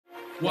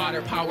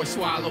Water power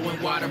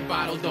swallowing, water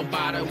bottles don't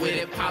bother with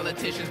it.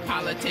 Politicians,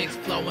 politics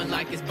flowing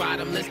like it's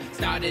bottomless.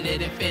 Started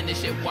it and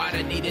finished it.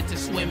 Water needed to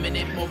swim in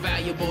it. More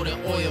valuable than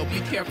oil. Be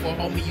careful,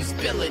 homie, you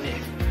spilling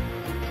it.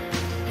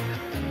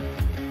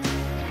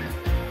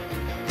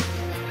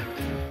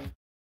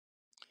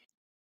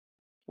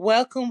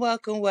 Welcome,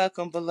 welcome,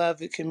 welcome,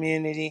 beloved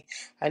community.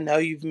 I know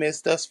you've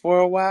missed us for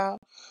a while,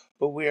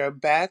 but we are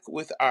back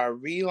with our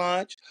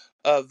relaunch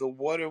of the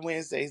Water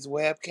Wednesdays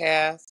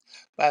webcast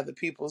by the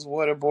People's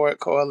Water Board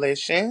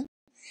Coalition.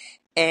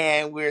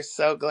 And we're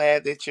so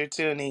glad that you're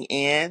tuning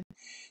in.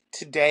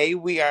 Today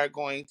we are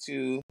going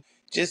to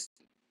just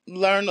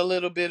learn a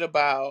little bit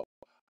about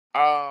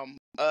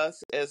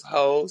us as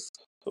hosts,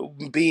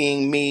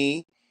 being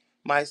me,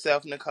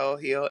 myself, Nicole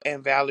Hill,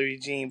 and Valerie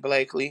Jean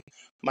Blakely,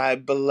 my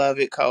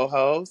beloved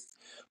co-host.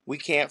 We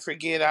can't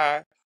forget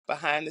our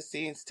behind the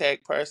scenes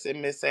tech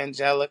person, Miss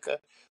Angelica,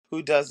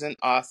 who does an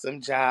awesome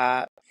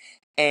job.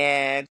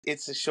 And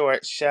it's a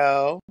short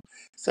show,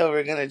 so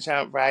we're going to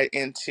jump right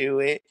into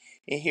it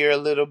and hear a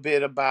little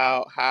bit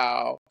about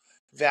how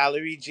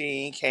Valerie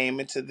Jean came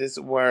into this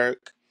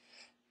work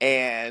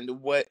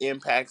and what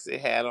impacts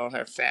it had on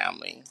her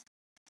family.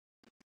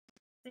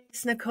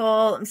 Thanks,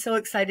 Nicole. I'm so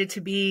excited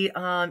to be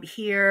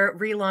here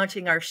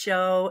relaunching our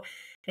show.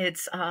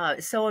 It's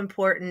so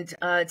important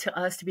to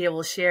us to be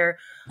able to share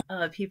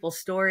people's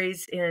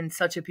stories in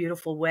such a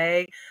beautiful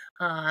way.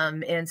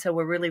 And so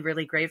we're really,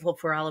 really grateful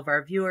for all of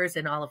our viewers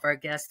and all of our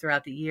guests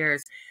throughout the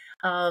years.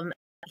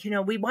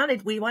 We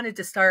wanted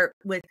to start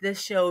with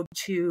this show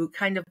to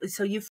kind of,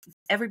 so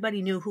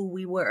everybody knew who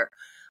we were,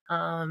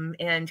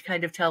 and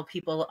kind of tell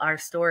people our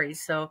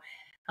stories. So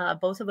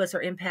both of us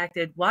are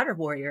impacted water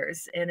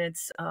warriors, and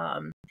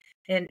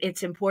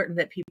it's important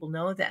that people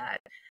know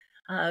that.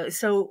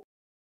 So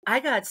I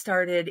got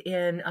started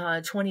in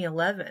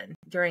 2011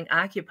 during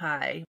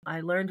Occupy.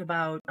 I learned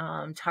about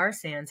tar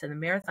sands and the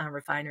Marathon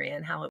refinery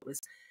and how it was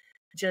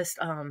just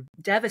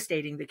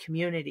devastating the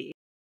community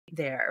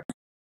there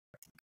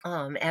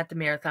at the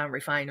Marathon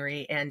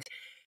refinery, and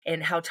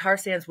how tar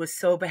sands was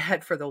so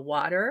bad for the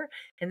water.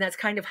 And that's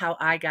kind of how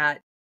I got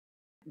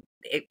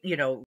it,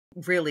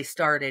 really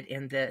started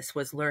in this,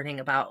 was learning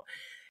about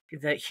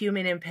the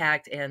human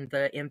impact and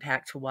the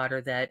impact to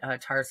water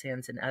that tar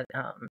sands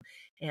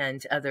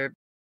and other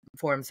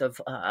forms of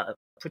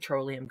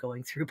petroleum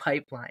going through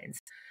pipelines.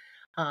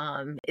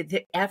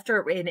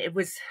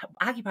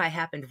 Occupy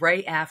happened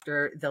right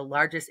after the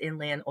largest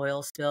inland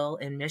oil spill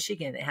in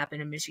Michigan. It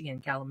happened in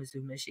Michigan,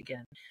 Kalamazoo,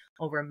 Michigan.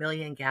 Over 1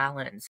 million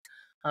gallons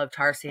of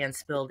tar sand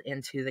spilled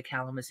into the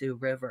Kalamazoo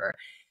River.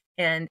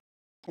 And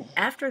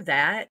after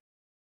that,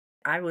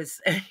 I was,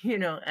 I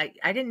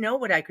didn't know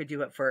what I could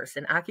do at first.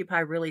 And Occupy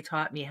really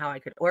taught me how I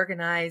could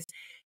organize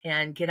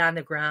and get on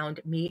the ground,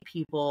 meet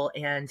people,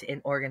 and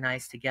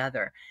organize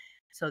together.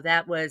 So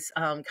that was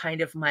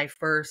kind of my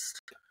first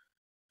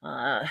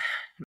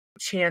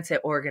chance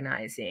at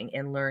organizing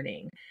and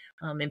learning.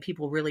 And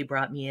people really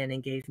brought me in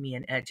and gave me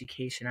an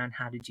education on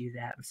how to do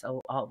that. I'm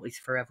so always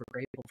forever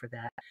grateful for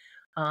that.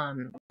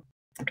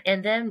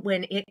 And then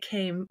when it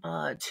came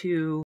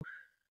to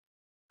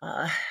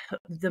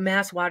the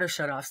mass water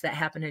shutoffs that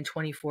happened in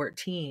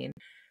 2014,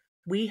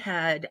 we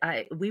had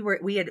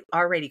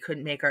already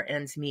couldn't make our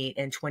ends meet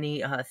in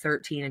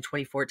 2013 and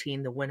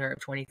 2014, the winter of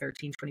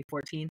 2013,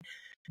 2014,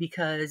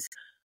 because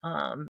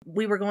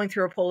we were going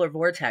through a polar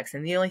vortex,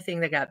 and the only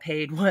thing that got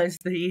paid was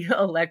the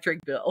electric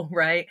bill,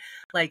 right?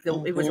 Like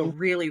it was a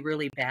really,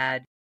 really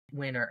bad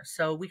winter.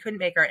 So we couldn't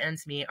make our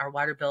ends meet. Our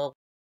water bill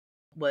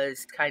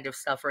was kind of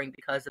suffering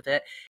because of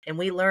it. And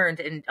we learned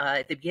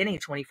at the beginning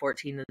of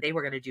 2014 that they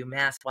were going to do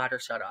mass water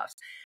shutoffs,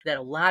 that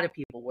a lot of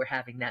people were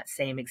having that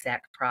same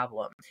exact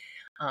problem.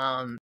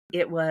 And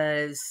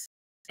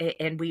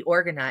we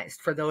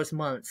organized for those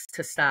months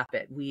to stop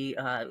it. We,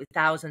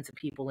 thousands of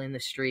people in the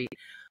street,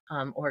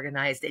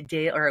 organized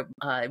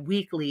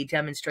weekly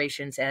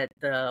demonstrations at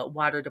the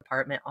water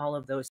department, all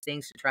of those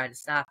things to try to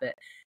stop it.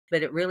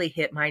 But it really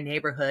hit my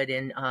neighborhood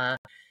in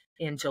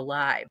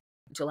July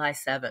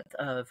 7th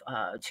of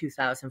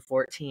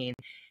 2014.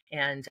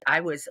 And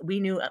we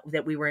knew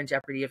that we were in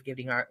jeopardy of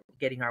getting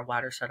our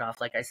water shut off.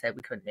 Like I said,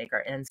 we couldn't make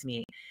our ends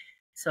meet.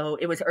 So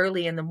it was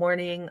early in the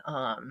morning.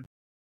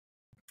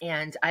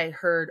 And I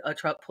heard a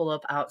truck pull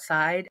up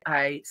outside.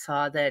 I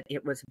saw that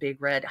it was a big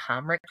red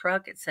Homrick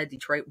truck. It said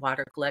Detroit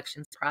Water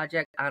Collections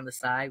Project on the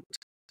side.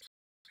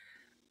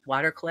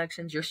 Water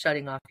collections, you're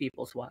shutting off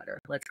people's water.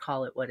 Let's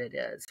call it what it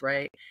is,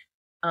 right?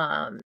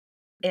 And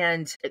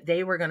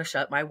they were going to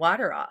shut my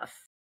water off.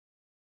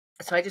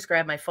 So I just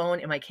grabbed my phone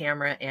and my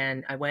camera,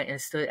 and I went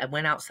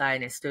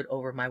outside and stood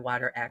over my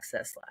water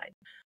access line.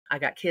 I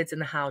got kids in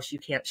the house. You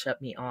can't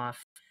shut me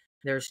off.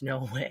 There's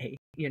no way,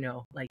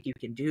 like you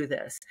can do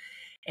this.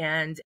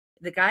 And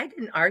the guy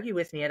didn't argue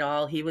with me at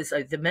all. He was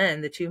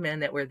the two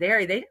men that were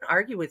there, they didn't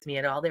argue with me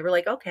at all. They were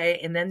like,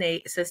 okay. And then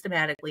they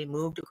systematically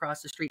moved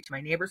across the street to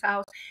my neighbor's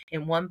house,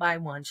 and one by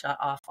one shut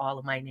off all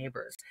of my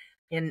neighbors.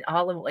 And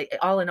all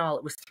in all,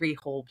 it was 3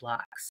 whole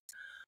blocks.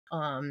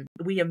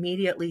 We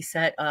immediately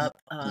set up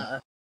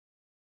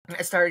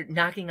I started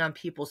knocking on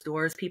people's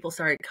doors. People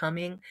started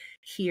coming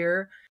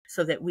here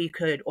so that we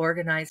could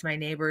organize my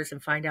neighbors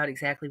and find out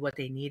exactly what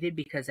they needed,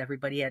 because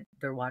everybody had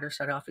their water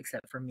shut off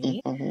except for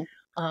me.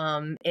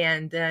 Mm-hmm.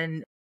 And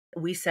then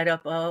we set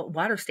up a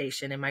water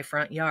station in my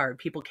front yard.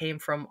 People came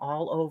from uh,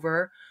 all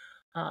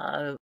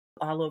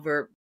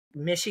over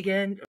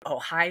Michigan,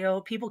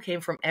 Ohio. People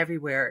came from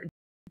everywhere.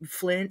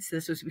 Flint,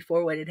 this was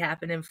before what had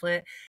happened in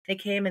Flint. They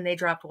came and they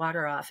dropped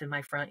water off in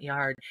my front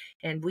yard.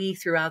 And we,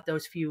 throughout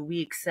those few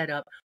weeks, set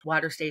up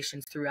water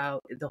stations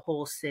throughout the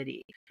whole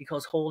city,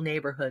 because whole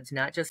neighborhoods,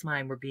 not just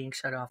mine, were being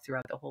shut off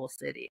throughout the whole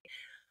city.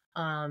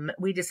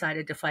 We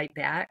decided to fight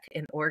back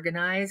and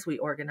organize. We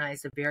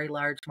organized a very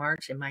large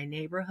march in my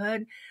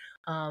neighborhood,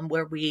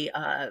 where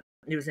it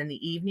was in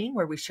the evening,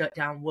 where we shut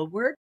down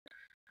Woodward,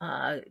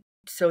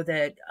 so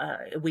that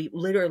we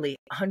literally,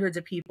 hundreds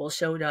of people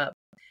showed up.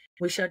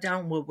 We shut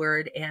down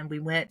Woodward, and we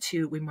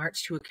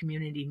marched to a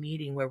community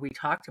meeting where we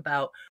talked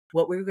about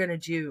what we were going to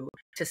do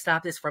to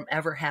stop this from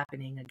ever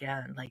happening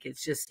again. Like,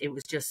 it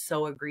was just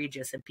so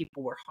egregious, and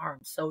people were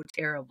harmed so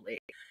terribly.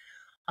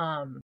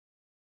 And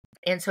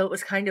so it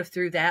was kind of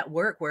through that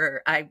work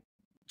where I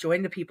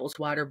joined the People's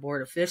Water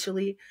Board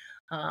officially,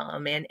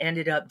 and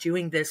ended up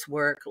doing this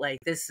work. Like,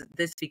 this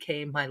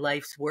became my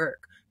life's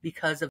work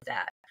because of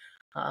that.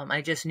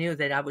 I just knew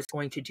that I was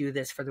going to do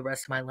this for the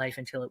rest of my life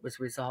until it was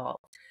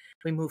resolved.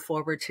 We move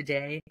forward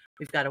today.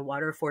 We've got a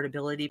water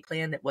affordability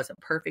plan that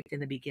wasn't perfect in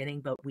the beginning,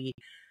 but we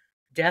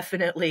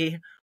definitely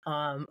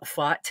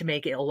fought to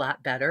make it a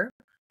lot better.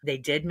 They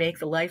did make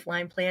the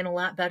Lifeline plan a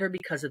lot better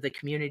because of the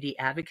community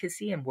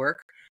advocacy and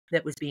work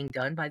that was being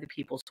done by the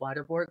People's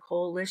Water Board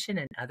Coalition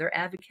and other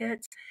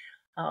advocates.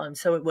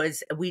 So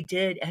we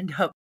did end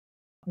up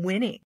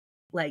winning,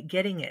 like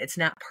getting it. It's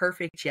not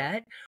perfect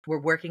yet.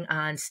 We're working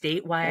on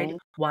statewide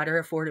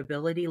water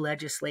affordability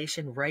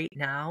legislation right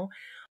now,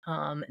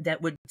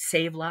 that would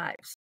save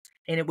lives,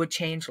 and it would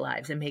change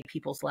lives and make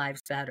people's lives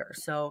better.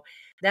 So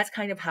that's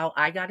kind of how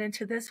I got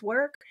into this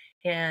work,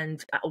 and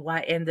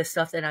the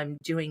stuff that I'm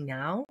doing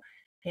now.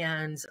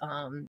 And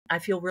I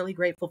feel really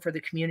grateful for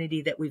the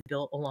community that we've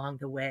built along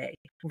the way.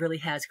 It really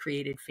has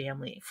created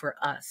family for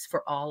us,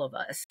 for all of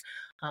us.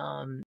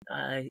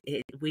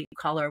 We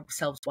call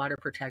ourselves water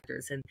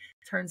protectors, and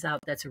it turns out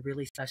that's a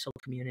really special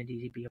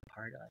community to be a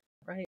part of,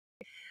 right?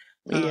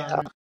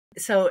 Yeah.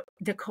 So,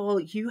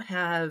 Nicole,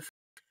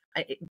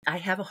 I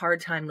have a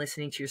hard time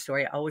listening to your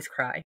story. I always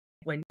cry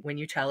when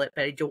you tell it,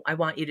 but I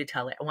want you to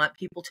tell it. I want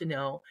people to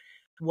know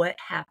what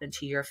happened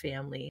to your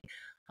family,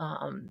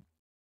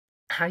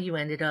 how you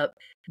ended up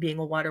being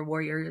a water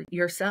warrior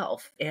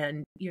yourself,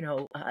 and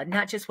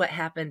not just what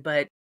happened,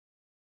 but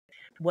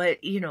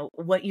what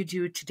you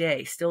do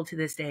today, still to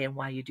this day, and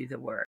why you do the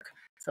work.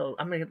 So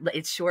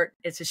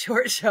it's a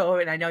short show,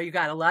 and I know you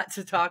got a lot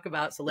to talk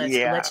about, so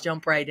let's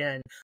jump right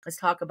in. Let's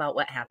talk about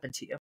what happened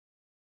to you.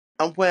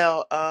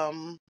 Well,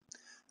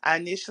 I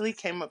initially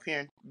came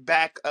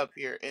back up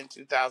here in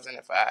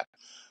 2005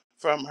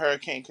 from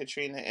Hurricane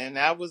Katrina, and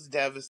that was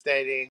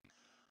devastating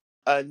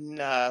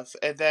enough.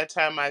 At that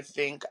time, I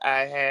think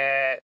I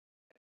had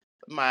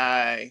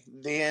my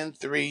then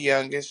three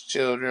youngest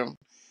children.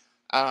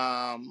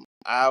 I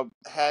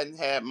hadn't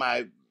had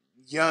my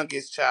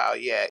youngest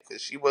child yet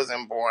because she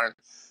wasn't born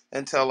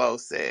until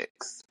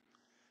 2006.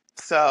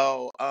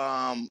 So,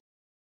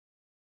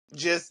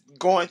 just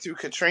going through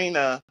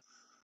Katrina,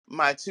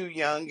 my two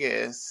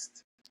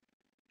youngest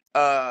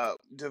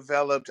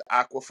developed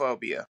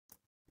aquaphobia.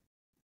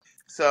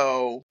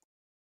 So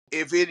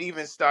if it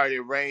even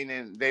started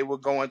raining, they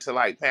would go into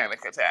like panic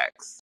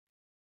attacks.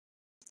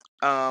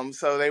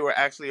 So they were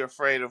actually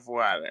afraid of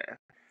water,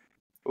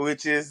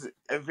 which is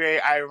very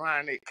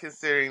ironic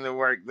considering the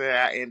work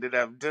that I ended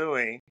up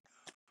doing.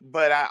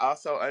 But I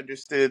also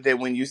understood that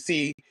when you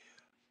see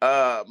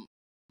um,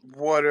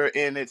 water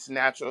in its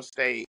natural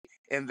state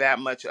and that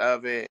much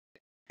of it,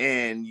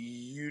 and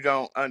you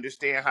don't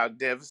understand how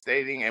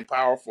devastating and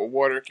powerful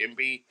water can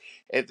be,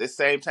 at the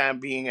same time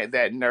being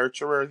that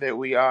nurturer that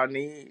we all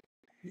need,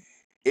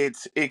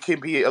 it can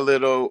be a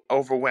little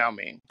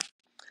overwhelming.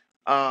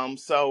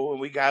 So when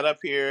we got up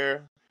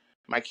here,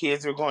 my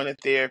kids were going to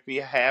therapy.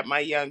 I had my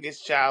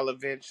youngest child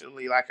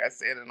eventually, like I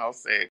said, in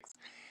 '06.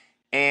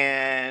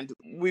 And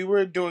we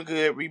were doing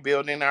good,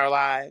 rebuilding our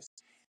lives.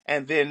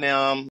 And then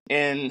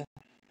in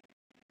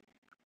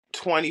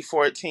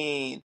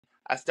 2014,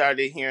 I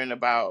started hearing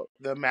about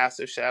the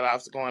massive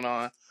shut-offs going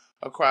on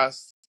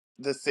across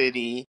the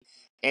city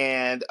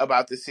and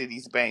about the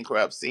city's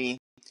bankruptcy.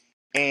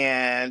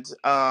 And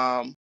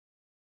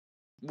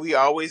we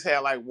always had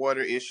like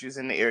water issues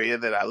in the area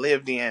that I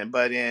lived in.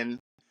 But in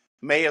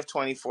May of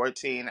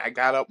 2014, I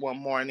got up one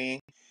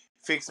morning,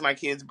 fixed my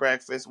kids'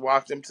 breakfast,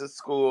 walked them to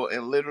school,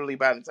 and literally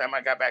by the time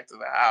I got back to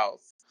the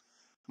house,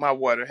 my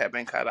water had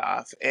been cut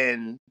off.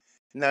 And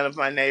none of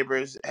my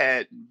neighbors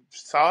had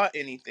saw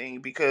anything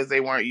because they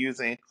weren't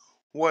using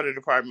water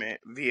department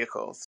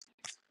vehicles.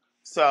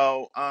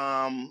 So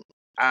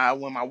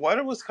when my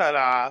water was cut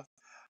off,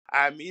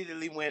 I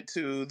immediately went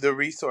to the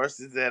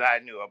resources that I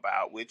knew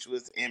about, which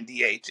was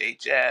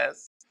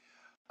MDHHS,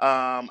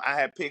 I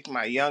had picked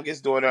my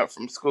youngest daughter up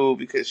from school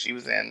because she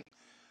was in,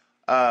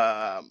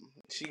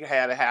 she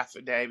had a half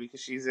a day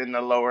because she's in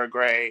the lower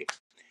grade.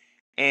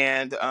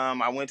 And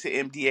I went to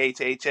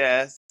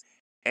MDHHS,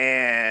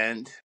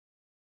 and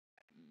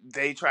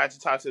they tried to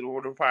talk to the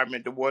water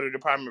department. The water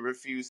department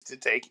refused to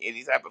take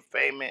any type of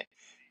payment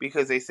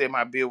because they said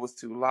my bill was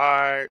too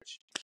large.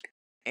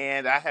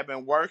 And I had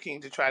been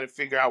working to try to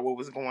figure out what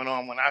was going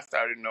on when I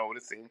started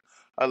noticing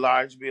a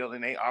large bill,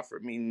 and they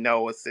offered me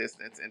no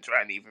assistance in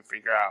trying to even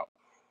figure out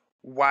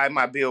why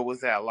my bill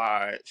was that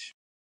large.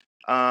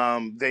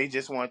 They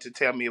just wanted to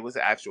tell me it was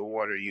actual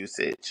water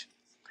usage.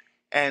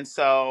 And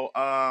so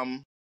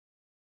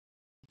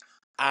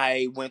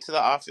I went to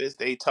the office.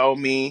 They told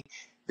me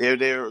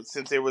there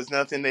since there was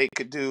nothing they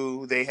could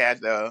do, they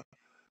had to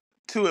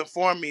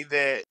inform me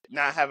that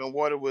not having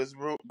water was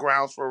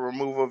grounds for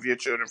removal of your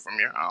children from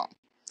your home.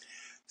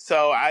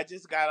 So I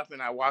just got up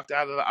and I walked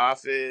out of the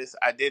office.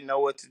 I didn't know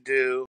what to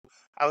do.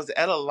 I was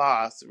at a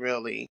loss,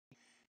 really,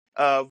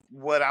 of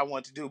what I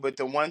want to do. But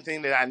the one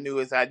thing that I knew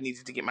is I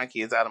needed to get my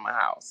kids out of my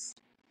house.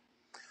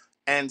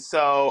 And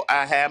so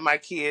I had my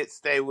kids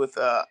stay with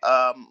a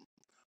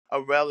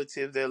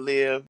relative that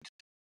lived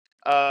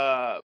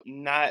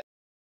not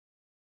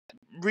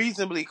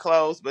reasonably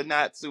close, but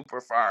not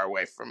super far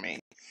away from me.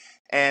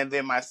 And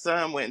then my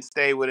son went and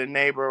stayed with a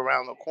neighbor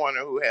around the corner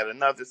who had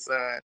another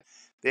son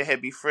that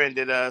had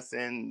befriended us,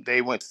 and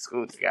they went to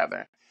school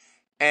together.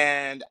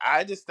 And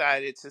I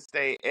decided to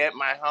stay at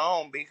my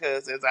home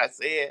because, as I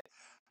said,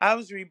 I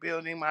was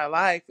rebuilding my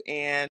life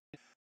and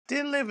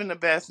didn't live in the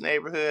best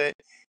neighborhood.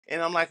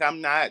 And I'm like, I'm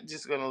not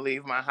just going to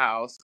leave my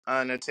house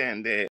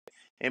unattended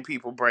and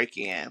people break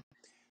in.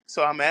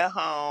 So I'm at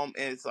home,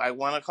 and it's like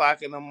 1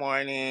 o'clock in the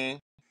morning,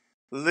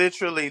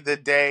 literally the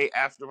day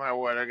after my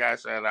water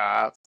got shut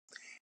off.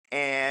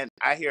 And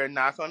I hear a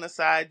knock on the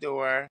side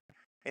door,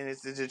 and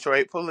it's the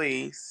Detroit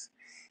police.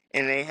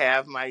 And they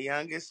have my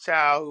youngest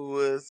child, who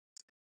was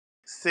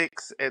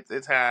 6 at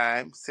the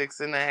time, 6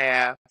 and a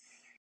half.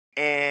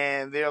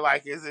 And they're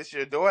like, "Is this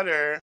your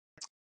daughter?"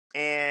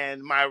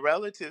 And my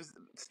relatives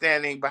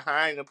standing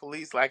behind the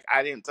police, like,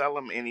 "I didn't tell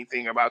them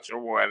anything about your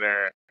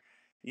water.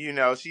 You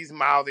know, she's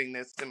mouthing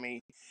this to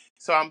me."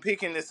 So I'm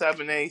picking this up,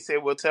 and they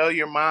said, "Well, tell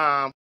your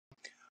mom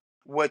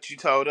what you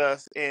told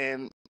us."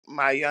 And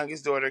my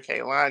youngest daughter,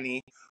 Kaylani,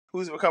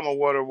 who's become a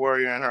water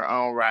warrior in her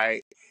own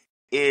right,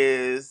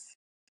 is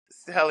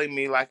telling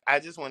me, like, "I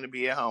just want to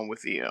be at home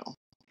with you,"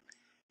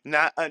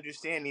 not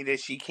understanding that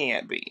she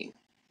can't be.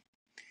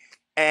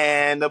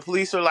 And the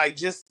police are like,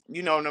 "Just,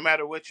 no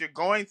matter what you're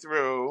going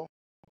through,"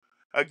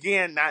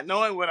 again, not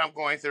knowing what I'm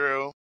going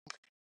through,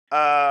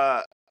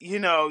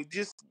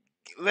 just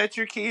let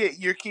your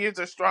kids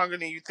are stronger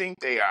than you think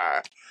they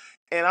are.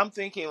 And I'm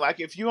thinking, like,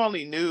 if you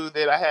only knew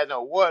that I had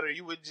no water,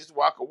 you would just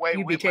walk away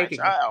You'd be with my taking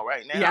it. child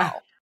right Yeah,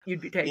 now,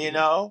 you'd be you taking it.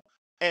 know?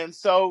 And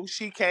so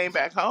she came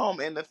back home,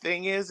 and the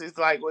thing is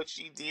like what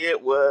she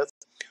did was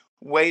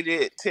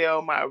waited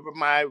till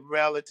my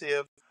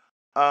relative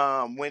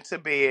went to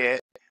bed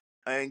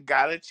and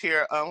got a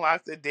chair,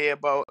 unlocked the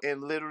deadbolt,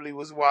 and literally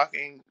was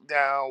walking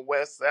down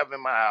West 7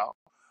 Mile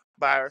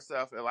by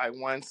herself at like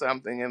 1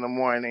 something in the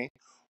morning.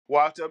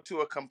 Walked up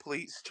to a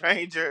complete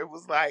stranger. It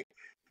was like,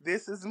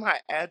 "This is my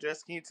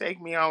address. Can you take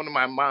me home to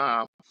my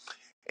mom?"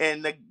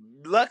 And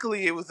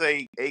luckily, it was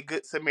a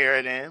good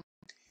Samaritan.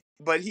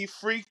 But he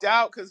freaked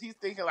out because he's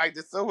thinking, like,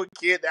 did someone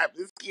kidnap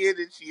this kid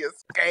and she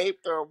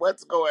escaped, or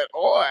what's going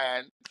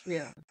on?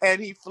 Yeah.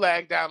 And he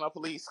flagged down a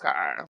police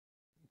car. And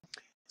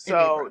they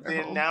So brought her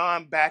then home. now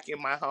I'm back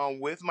in my home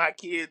with my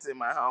kids in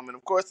my home. And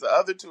of course, the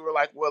other two are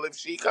like, "Well, if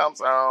she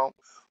comes home,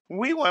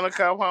 we want to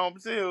come home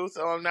too."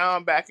 So now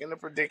I'm back in the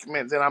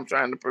predicament that I'm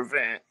trying to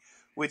prevent,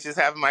 which is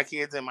having my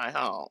kids in my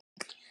home.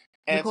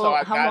 And so Nicole,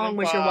 I how got long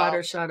was your water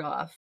involved, shut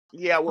off?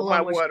 yeah, How with my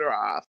long was, water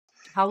off.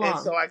 how And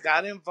so long? I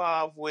got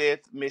involved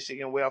with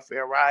Michigan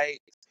Welfare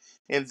Rights,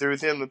 and through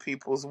them, the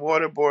People's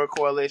Water Board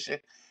Coalition,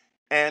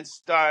 and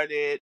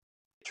started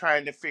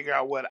trying to figure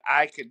out what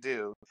I could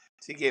do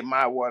to get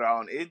my water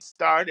on. It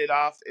started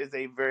off as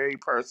a very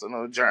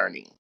personal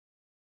journey.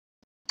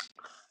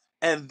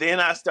 And then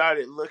I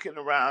started looking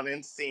around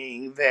and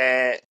seeing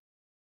that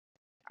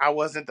I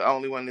wasn't the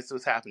only one this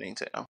was happening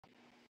to.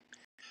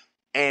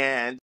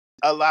 And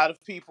a lot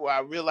of people, I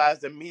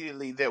realized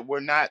immediately that we're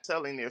not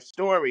telling their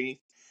story,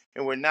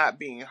 and we're not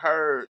being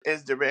heard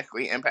as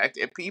directly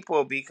impacted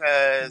people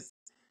because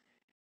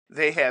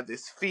they have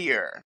this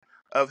fear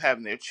of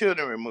having their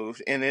children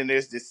removed. And then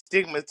there's this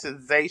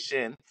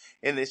stigmatization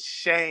and this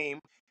shame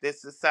that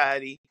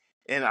society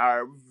and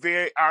our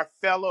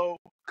fellow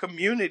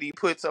community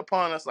puts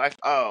upon us, like,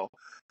 "Oh,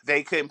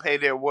 they couldn't pay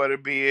their water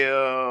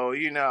bill,"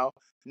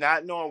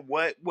 not knowing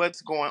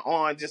what's going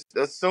on, just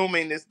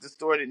assuming this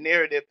distorted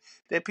narrative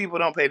that people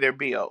don't pay their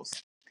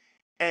bills.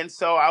 And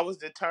so I was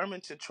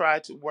determined to try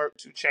to work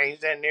to change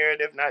that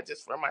narrative, not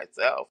just for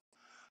myself,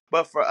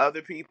 but for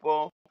other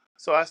people.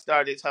 So I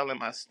started telling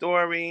my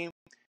story.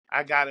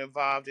 I got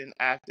involved in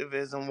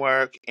activism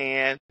work,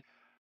 and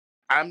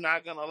I'm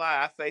not going to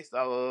lie, I faced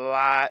a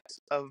lot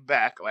of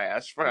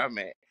backlash from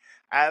it.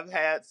 I've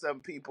had some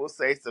people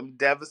say some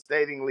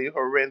devastatingly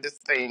horrendous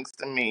things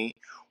to me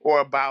or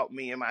about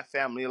me and my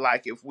family.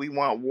 Like if we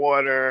want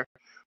water,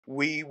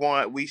 we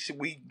want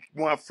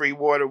free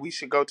water. We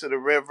should go to the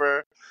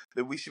river.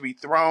 That we should be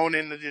thrown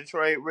in the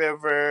Detroit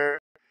River.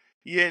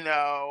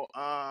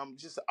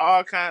 Just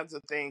all kinds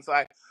of things.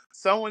 Like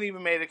someone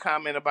even made a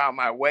comment about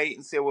my weight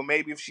and said, well,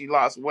 maybe if she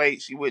lost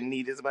weight, she wouldn't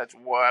need as much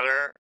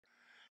water.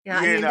 Yeah,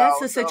 I mean,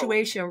 that's the So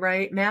situation,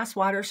 right? Mass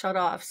water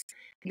shutoffs.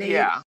 They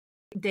yeah,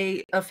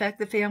 they affect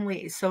the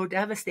family so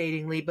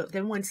devastatingly, but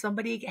then when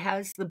somebody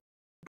has the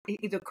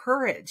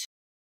courage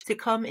to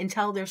come and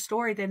tell their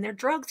story, then they're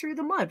dragged through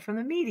the mud from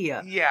the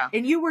media. yeah,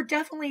 And you were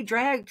definitely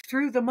dragged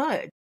through the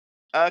mud.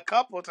 a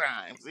couple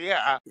times,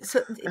 yeah,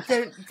 So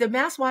the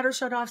mass water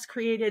shutoffs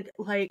created,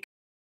 like,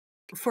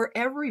 for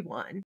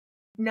everyone,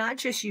 not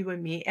just you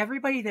and me,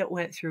 everybody that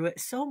went through it,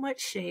 so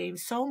much shame,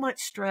 so much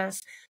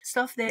stress,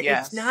 stuff that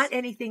it's not yes,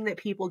 anything that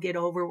people get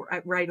over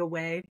right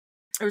away.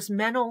 There's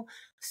mental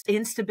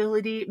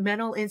instability,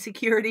 mental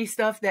insecurity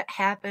stuff that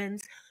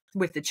happens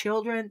with the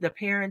children, the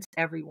parents,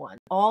 everyone,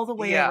 all the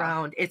way yeah.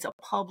 around. It's a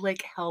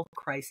public health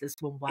crisis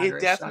when water It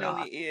is shut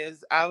definitely off.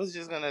 is. I was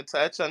just gonna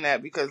touch on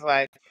that because,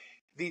 like,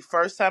 the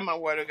first time my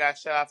water got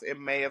shut off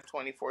in May of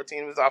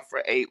 2014 was off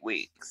for 8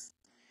 weeks,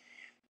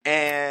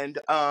 and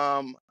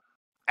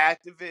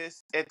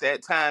activists at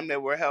that time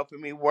that were helping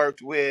me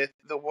worked with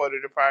the water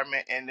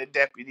department and the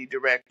deputy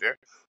director,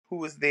 who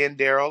was then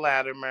Daryl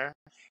Latimer,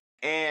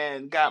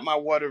 and got my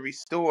water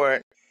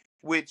restored,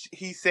 which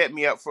he set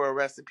me up for a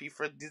recipe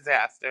for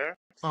disaster.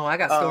 Oh, I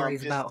got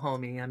stories Just about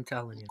homie, I'm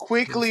telling you. He was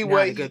quickly, not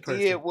what a he good person.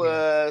 did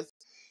was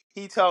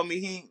he told me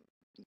he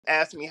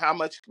asked me how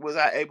much was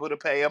I able to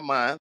pay a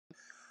month.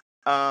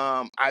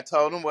 I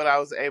told him what I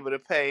was able to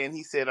pay, and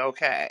he said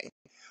okay.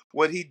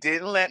 What he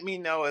didn't let me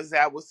know is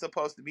that was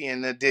supposed to be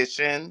in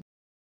addition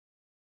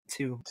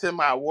to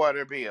my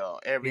water bill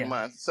every Yeah,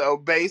 month. So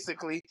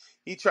basically,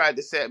 he tried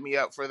to set me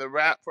up for the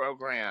RAP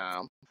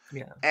program.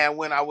 yeah, And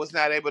when I was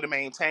not able to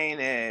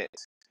maintain it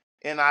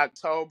in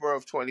October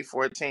of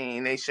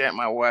 2014, they shut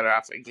my water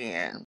off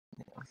again.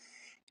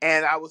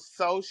 And I was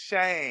so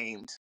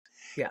shamed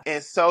yeah,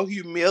 and so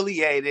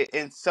humiliated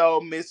and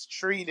so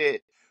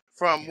mistreated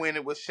from yeah, when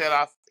it was shut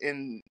off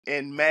in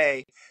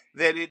May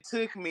that it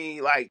took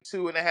me like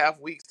 2.5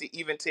 weeks to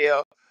even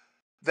tell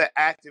the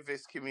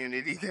activist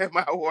community that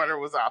my water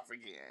was off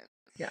again.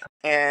 yeah,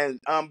 And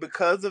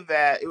because of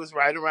that, it was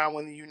right around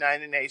when the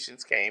United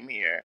Nations came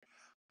here.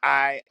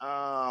 I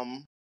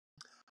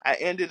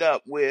ended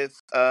up with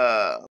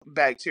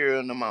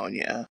bacterial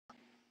pneumonia,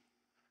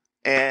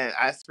 and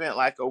I spent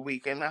like a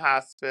week in the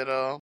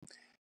hospital,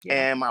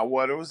 yeah, and my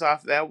water was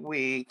off that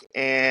week.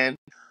 And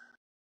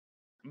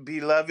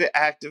beloved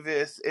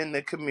activists in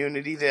the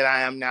community that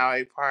I am now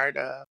a part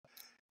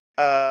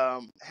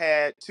of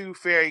had two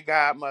fairy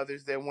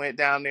godmothers that went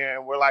down there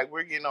and were like,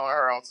 we're getting on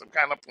her on some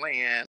kind of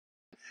plan,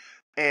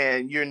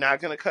 and you're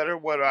not going to cut her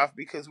water off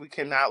because we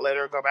cannot let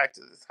her go back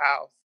to this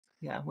house.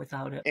 yeah,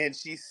 without it. And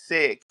she's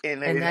sick,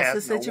 and And it that's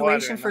the has no water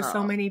situation in the for so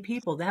house. many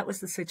people. That was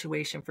the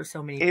situation for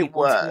so many It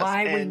people. It's was.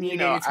 why we And,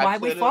 needed, it's I why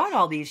we could have, fought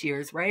all these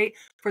years, right?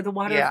 For the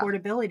water yeah.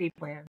 affordability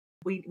plan.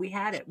 We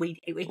had it. We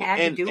had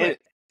to And, do and, it.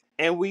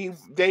 and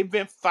they've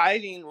been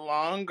fighting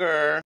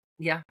longer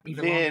Yeah,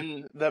 even longer.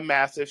 than the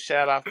massive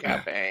shut off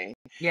campaign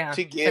Yeah,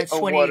 to get since a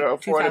water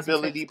 2006.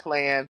 affordability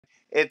plan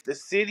at the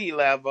city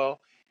level.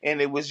 And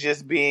it was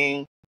just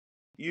being,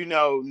 you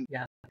know,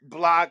 Yeah,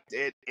 blocked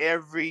at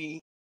every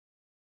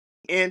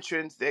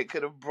entrance that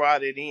could have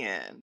brought it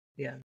in.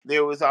 yeah,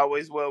 There was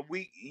always, well,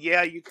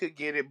 you could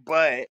get it,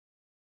 but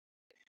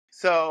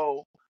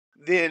so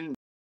then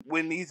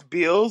when these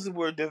bills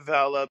were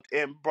developed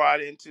and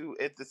brought into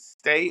at the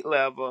state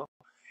level,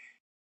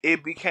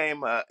 it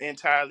became an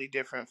entirely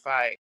different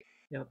fight.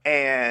 yep,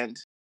 And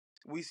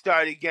we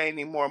started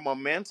gaining more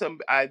momentum,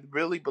 I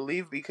really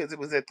believe, because it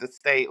was at the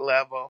state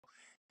level.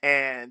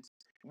 And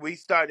we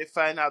started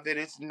finding out that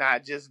it's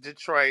not just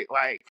Detroit,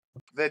 like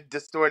the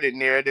distorted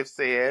narrative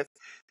says.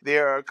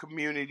 There are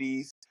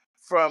communities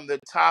from the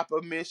top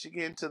of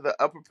Michigan to the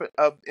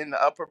in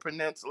the Upper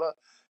Peninsula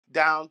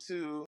down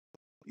to,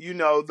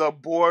 the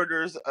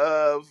borders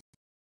of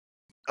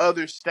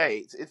other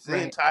states. It's the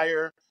right.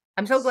 entire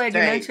I'm so glad you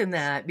state. mentioned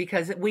that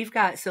because we've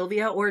got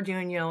Sylvia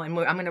Orduno, and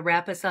I'm going to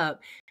wrap us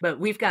up, but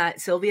we've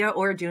got Sylvia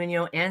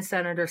Orduno and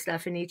Senator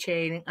Stephanie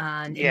Chang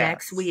on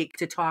next Yes, week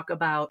to talk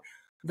about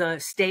the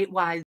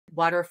statewide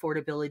water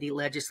affordability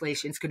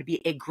legislation. It's going to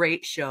be a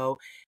great show.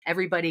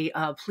 Everybody,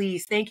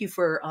 please, thank you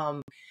for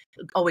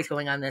always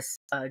going on this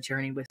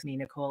journey with me,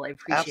 Nicole. I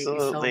appreciate you so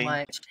absolutely.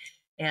 much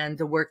and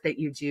the work that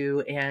you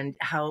do and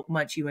how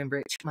much you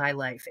enrich my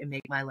life and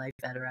make my life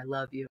better. I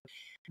love you.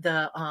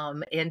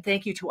 And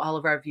thank you to all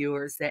of our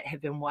viewers that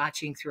have been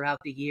watching throughout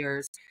the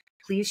years.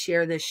 Please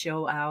share this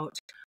show out.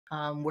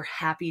 We're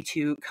happy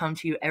to come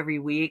to you every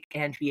week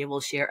and be able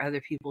to share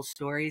other people's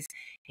stories.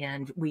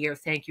 And we are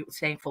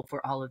thankful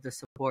for all of the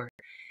support.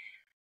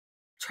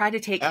 Try to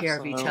take care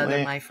of each other,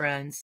 Absolutely. my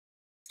friends.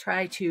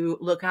 Try to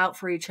look out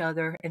for each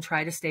other and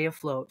try to stay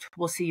afloat.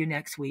 We'll see you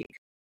next week.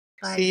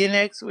 Bye. See you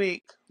next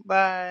week.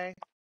 Bye.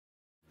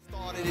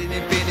 Started it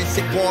and finished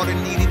it. Water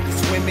needed to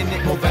swim in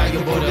it. More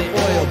valuable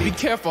than oil. Be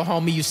careful,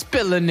 homie, you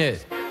spilling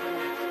it.